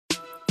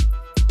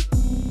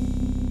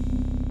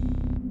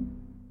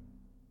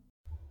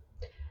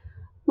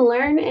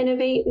Learn,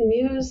 innovate,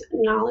 news,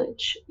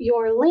 knowledge,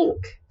 your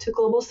link to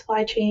global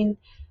supply chain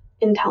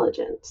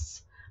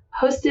intelligence.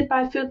 Hosted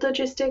by Food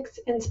Logistics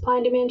and Supply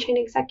and Demand Chain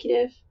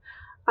Executive,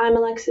 I'm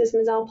Alexis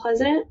Mazel,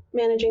 President,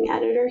 Managing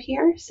Editor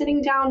here,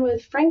 sitting down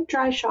with Frank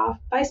Dreischoff,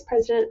 Vice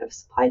President of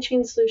Supply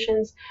Chain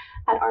Solutions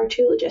at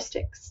R2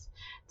 Logistics.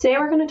 Today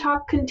we're going to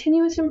talk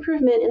continuous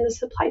improvement in the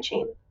supply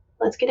chain.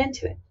 Let's get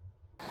into it.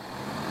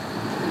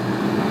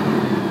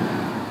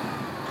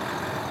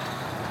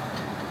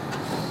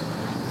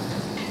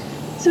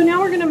 So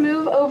now we're going to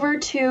move over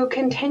to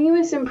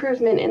continuous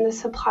improvement in the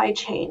supply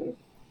chain.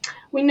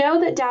 We know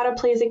that data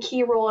plays a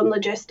key role in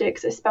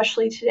logistics,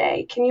 especially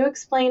today. Can you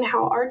explain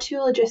how R2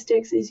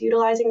 Logistics is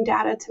utilizing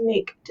data to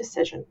make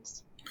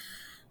decisions?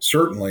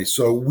 Certainly.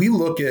 So we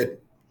look at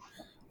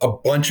a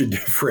bunch of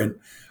different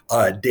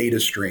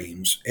data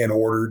streams in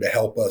order to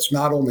help us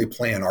not only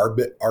plan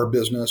our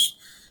business,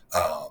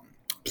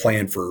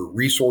 plan for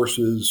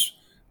resources,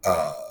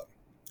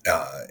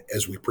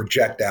 as we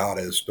project out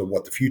as to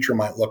what the future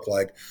might look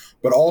like,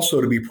 but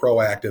also to be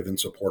proactive in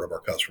support of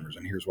our customers.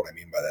 And here's what I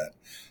mean by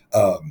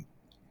that.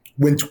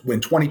 When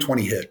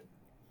 2020 hit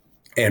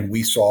and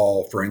we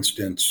saw, for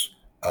instance,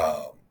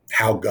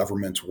 how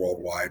governments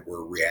worldwide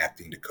were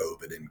reacting to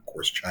COVID and, of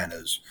course,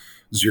 China's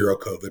zero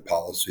COVID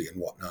policy and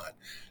whatnot,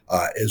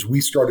 as we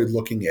started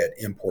looking at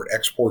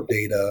import-export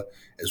data,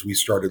 as we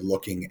started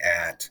looking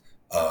at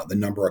the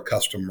number of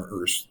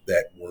customers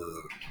that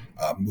were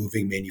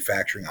moving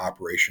manufacturing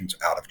operations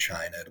out of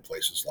China to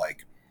places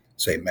like,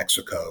 say,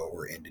 Mexico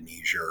or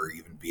Indonesia or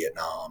even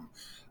Vietnam.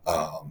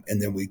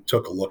 And then we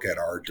took a look at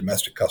our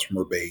domestic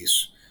customer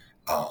base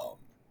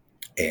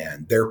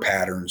and their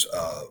patterns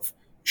of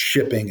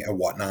shipping and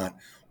whatnot.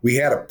 We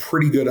had a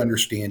pretty good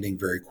understanding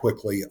very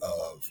quickly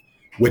of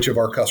which of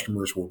our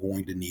customers were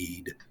going to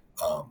need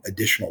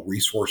additional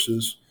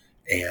resources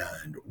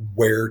and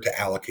where to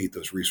allocate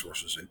those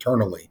resources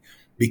internally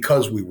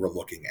because we were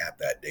looking at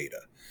that data.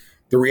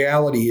 The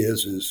reality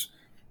is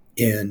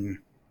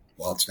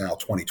it's now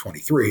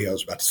 2023. I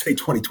was about to say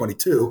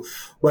 2022,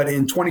 but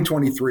in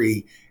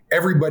 2023,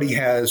 everybody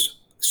has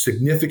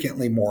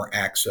significantly more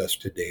access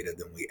to data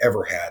than we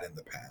ever had in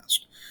the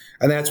past.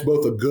 And that's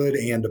both a good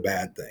and a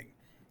bad thing.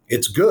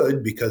 It's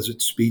good because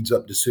it speeds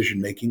up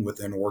decision-making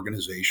within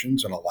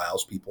organizations and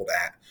allows people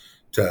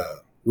to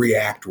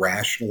react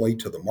rationally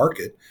to the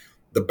market.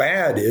 The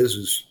bad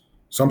is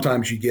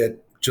sometimes you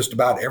get just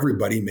about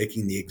everybody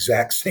making the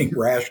exact same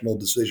rational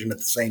decision at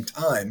the same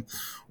time,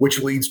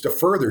 which leads to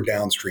further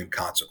downstream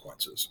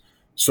consequences.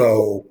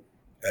 So,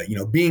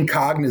 being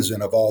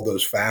cognizant of all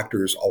those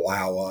factors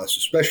allow us,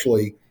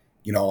 especially,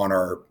 on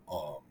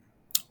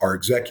our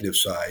executive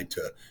side,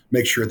 to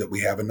make sure that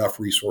we have enough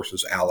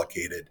resources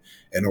allocated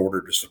in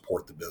order to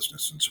support the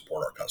business and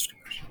support our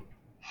customers.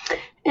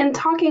 And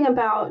talking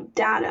about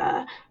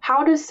data,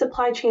 how does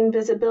supply chain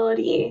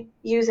visibility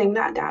using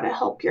that data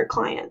help your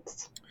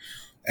clients?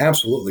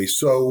 Absolutely.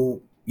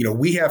 So,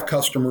 we have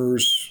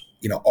customers,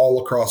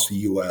 all across the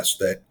U.S.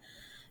 that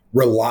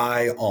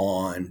rely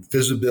on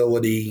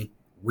visibility,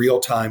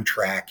 real-time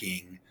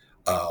tracking,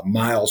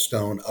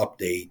 milestone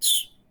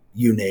updates,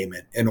 you name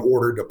it, in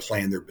order to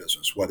plan their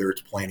business, whether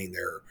it's planning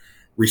their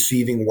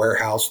receiving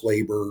warehouse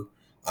labor,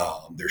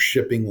 their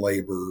shipping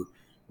labor,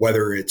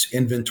 whether it's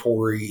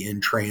inventory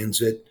in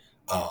transit,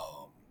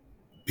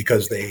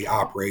 because they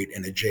operate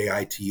in a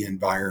JIT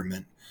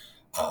environment.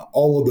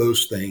 All of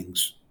those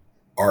things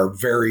are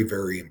very,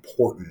 very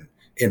important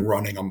in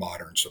running a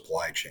modern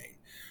supply chain.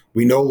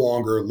 We no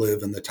longer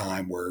live in the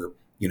time where,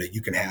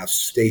 you can have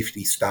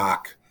safety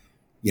stock,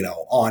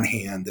 on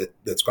hand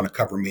that's going to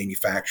cover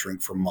manufacturing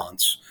for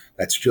months.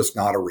 That's just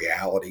not a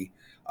reality.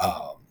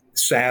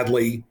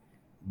 Sadly,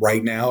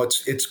 right now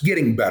it's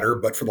getting better,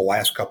 but for the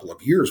last couple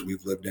of years,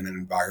 we've lived in an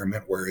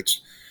environment where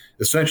it's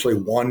essentially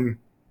one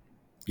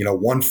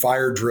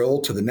fire drill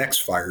to the next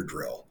fire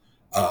drill.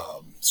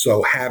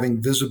 So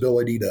having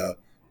visibility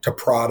to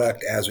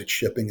product as it's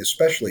shipping,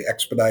 especially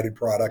expedited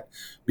product,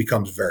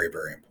 becomes very,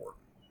 very important.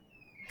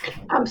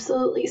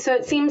 Absolutely. So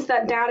it seems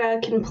that data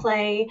can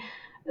play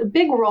a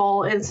big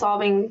role in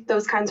solving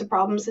those kinds of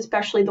problems,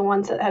 especially the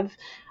ones that have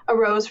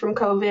arose from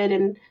COVID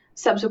and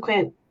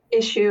subsequent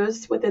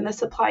issues within the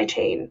supply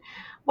chain.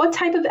 What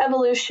type of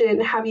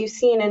evolution have you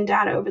seen in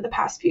data over the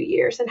past few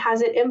years, and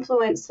has it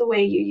influenced the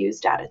way you use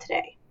data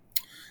today?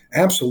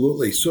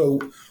 Absolutely. So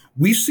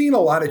we've seen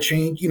a lot of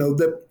change.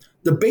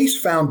 The base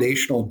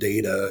foundational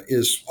data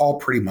is all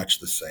pretty much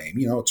the same.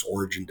 It's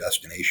origin,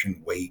 destination,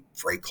 weight,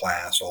 freight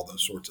class, all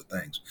those sorts of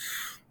things.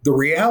 The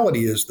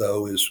reality is,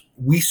 though, is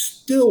we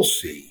still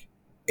see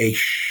a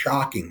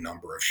shocking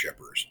number of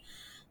shippers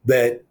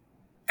that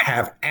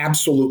have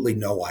absolutely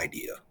no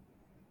idea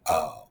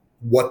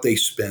what they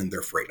spend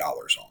their freight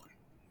dollars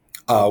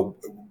on.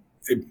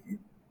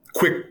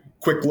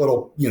 Quick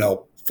little,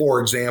 for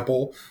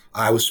example,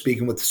 I was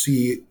speaking with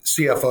the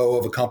CFO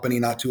of a company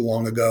not too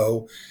long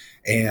ago,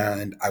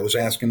 and I was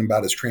asking him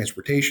about his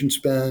transportation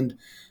spend.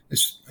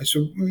 I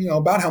said,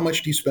 about how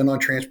much do you spend on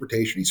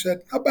transportation? He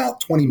said,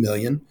 about $20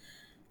 million.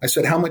 I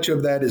said, how much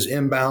of that is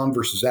inbound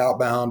versus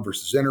outbound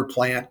versus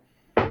interplant?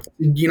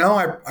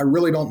 I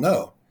really don't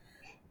know.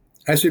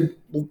 I said,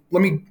 well,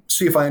 let me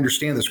see if I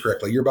understand this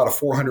correctly. You're about a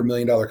 $400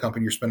 million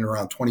company. You're spending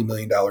around $20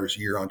 million a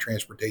year on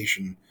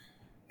transportation,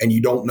 and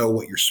you don't know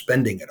what you're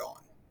spending it on.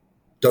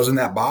 Doesn't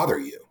that bother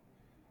you?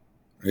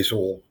 And they said,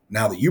 well,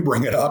 now that you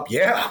bring it up,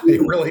 yeah,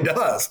 it really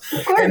does.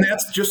 And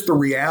that's just the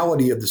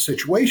reality of the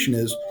situation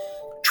is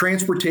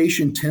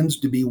transportation tends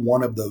to be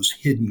one of those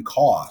hidden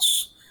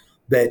costs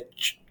that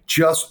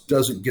just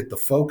doesn't get the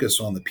focus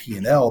on the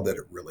P&L that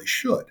it really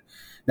should.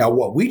 Now,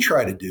 what we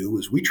try to do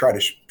is we try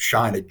to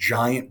shine a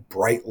giant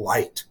bright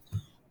light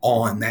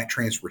on that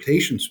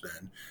transportation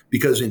spend,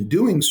 because in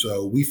doing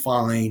so, we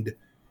find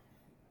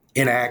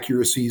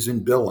inaccuracies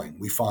in billing.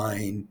 We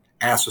find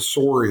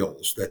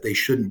accessorials that they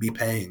shouldn't be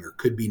paying or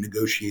could be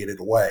negotiated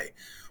away.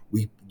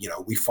 We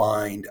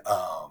find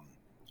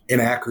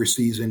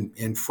inaccuracies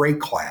in freight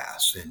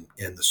class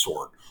and the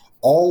sort,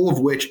 all of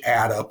which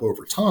add up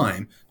over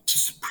time to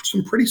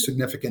some pretty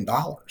significant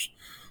dollars.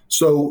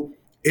 So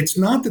it's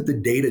not that the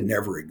data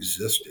never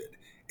existed.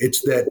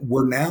 It's that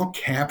we're now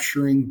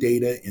capturing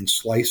data and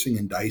slicing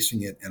and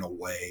dicing it in a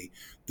way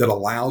that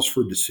allows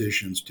for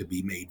decisions to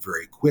be made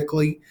very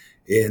quickly.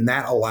 And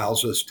that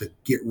allows us to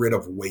get rid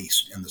of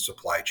waste in the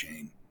supply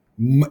chain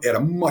at a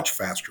much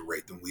faster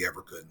rate than we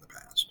ever could in the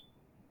past.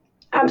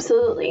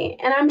 Absolutely.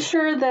 And I'm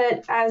sure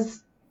that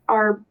as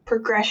our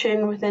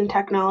progression within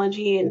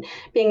technology and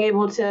being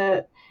able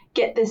to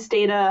get this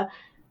data,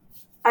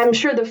 I'm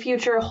sure the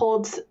future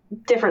holds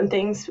different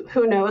things.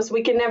 Who knows?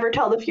 We can never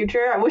tell the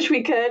future. I wish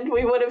we could.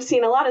 We would have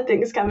seen a lot of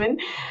things coming.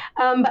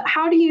 But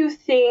how do you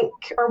think,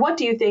 or what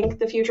do you think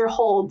the future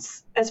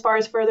holds as far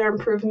as further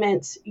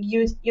improvements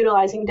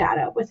utilizing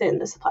data within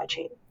the supply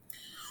chain?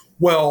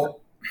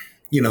 Well,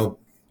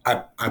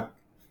 I'm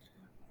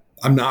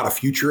not a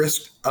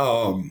futurist.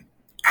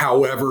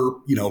 However,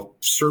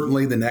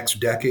 certainly the next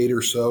decade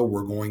or so,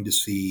 we're going to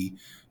see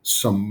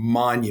some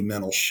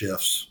monumental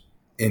shifts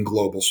in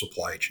global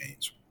supply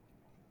chains.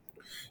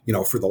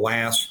 For the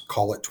last,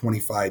 call it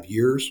 25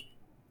 years,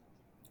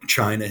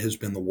 China has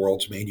been the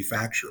world's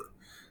manufacturer.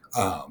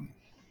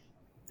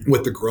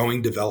 With the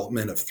growing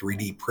development of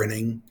 3D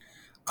printing,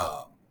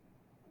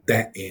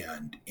 that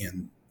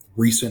and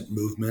recent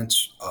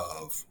movements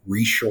of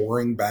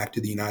reshoring back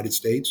to the United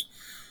States,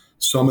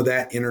 some of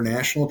that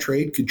international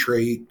trade can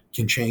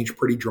change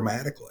pretty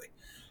dramatically.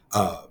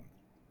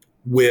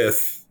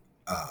 With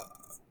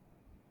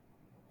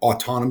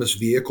autonomous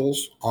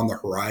vehicles on the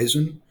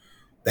horizon,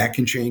 that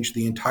can change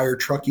the entire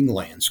trucking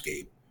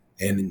landscape.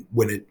 And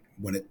when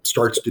it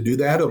starts to do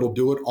that, it'll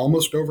do it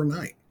almost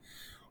overnight.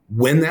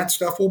 When that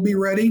stuff will be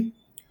ready,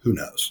 who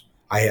knows?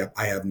 I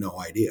have no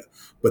idea.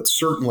 But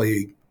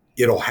certainly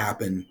it'll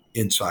happen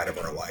inside of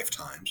our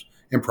lifetimes,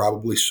 and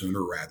probably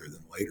sooner rather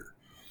than later.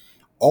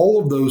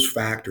 All of those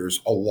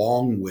factors,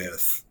 along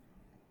with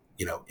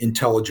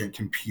intelligent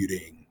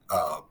computing,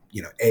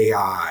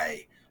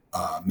 AI,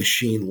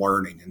 machine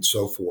learning, and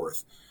so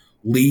forth,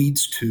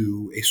 leads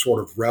to a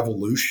sort of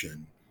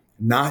revolution,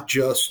 not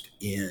just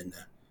in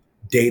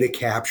data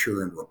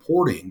capture and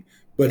reporting,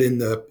 but in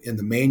the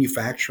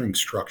manufacturing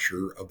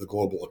structure of the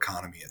global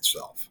economy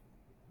itself.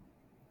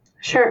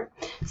 Sure.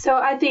 So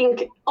I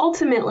think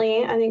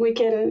ultimately, we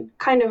can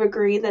kind of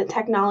agree that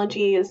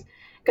technology is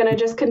going to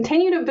just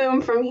continue to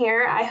boom from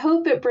here. I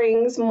hope it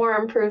brings more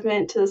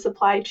improvement to the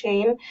supply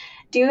chain.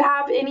 Do you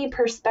have any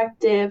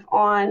perspective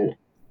on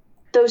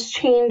those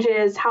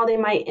changes, how they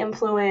might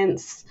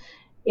influence,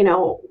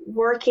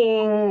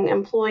 working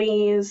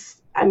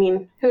employees?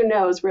 Who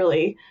knows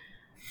really?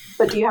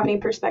 But do you have any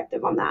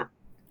perspective on that?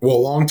 Well, a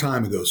long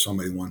time ago,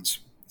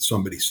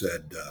 somebody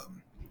said,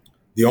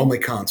 the only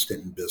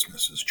constant in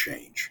business is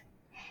change,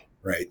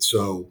 right?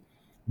 So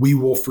we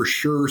will for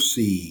sure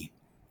see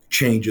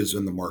changes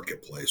in the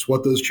marketplace.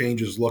 What those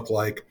changes look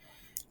like,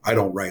 I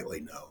don't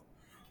rightly know.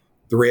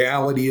 The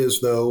reality is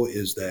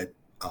that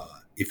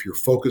if you're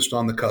focused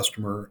on the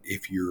customer,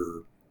 if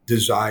your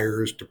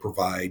desire is to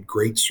provide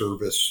great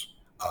service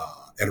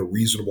at a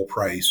reasonable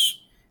price,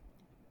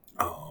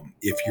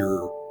 if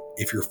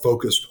you're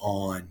focused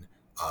on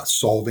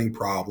solving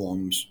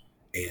problems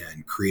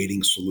and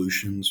creating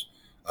solutions,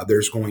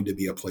 there's going to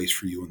be a place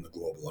for you in the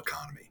global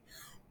economy.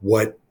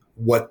 What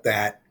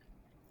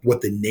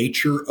the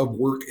nature of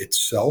work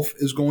itself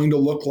is going to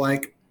look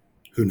like,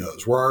 who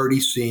knows? We're already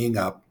seeing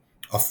a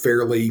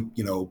fairly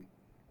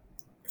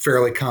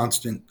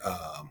constant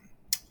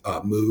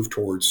move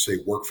towards, say,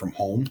 work from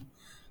home.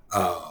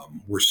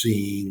 We're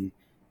seeing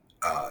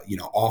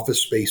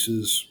office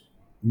spaces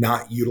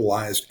not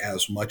utilized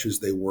as much as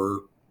they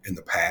were in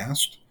the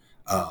past,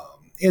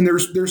 and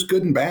there's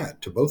good and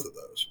bad to both of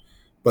those.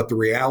 But the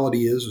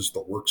reality is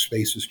the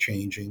workspace is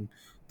changing,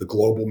 the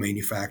global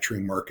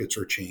manufacturing markets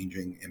are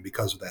changing, and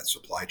because of that,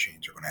 supply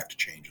chains are going to have to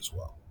change as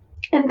well.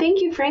 And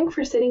thank you, Frank,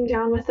 for sitting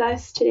down with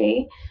us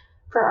today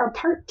for our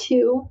part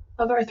 2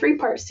 of our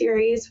 3-part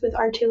series with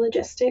R2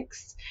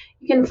 Logistics.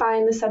 You can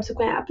find the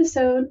subsequent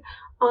episode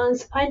on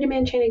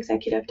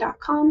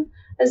supplyanddemandchainexecutive.com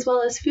as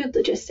well as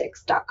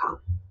foodlogistics.com.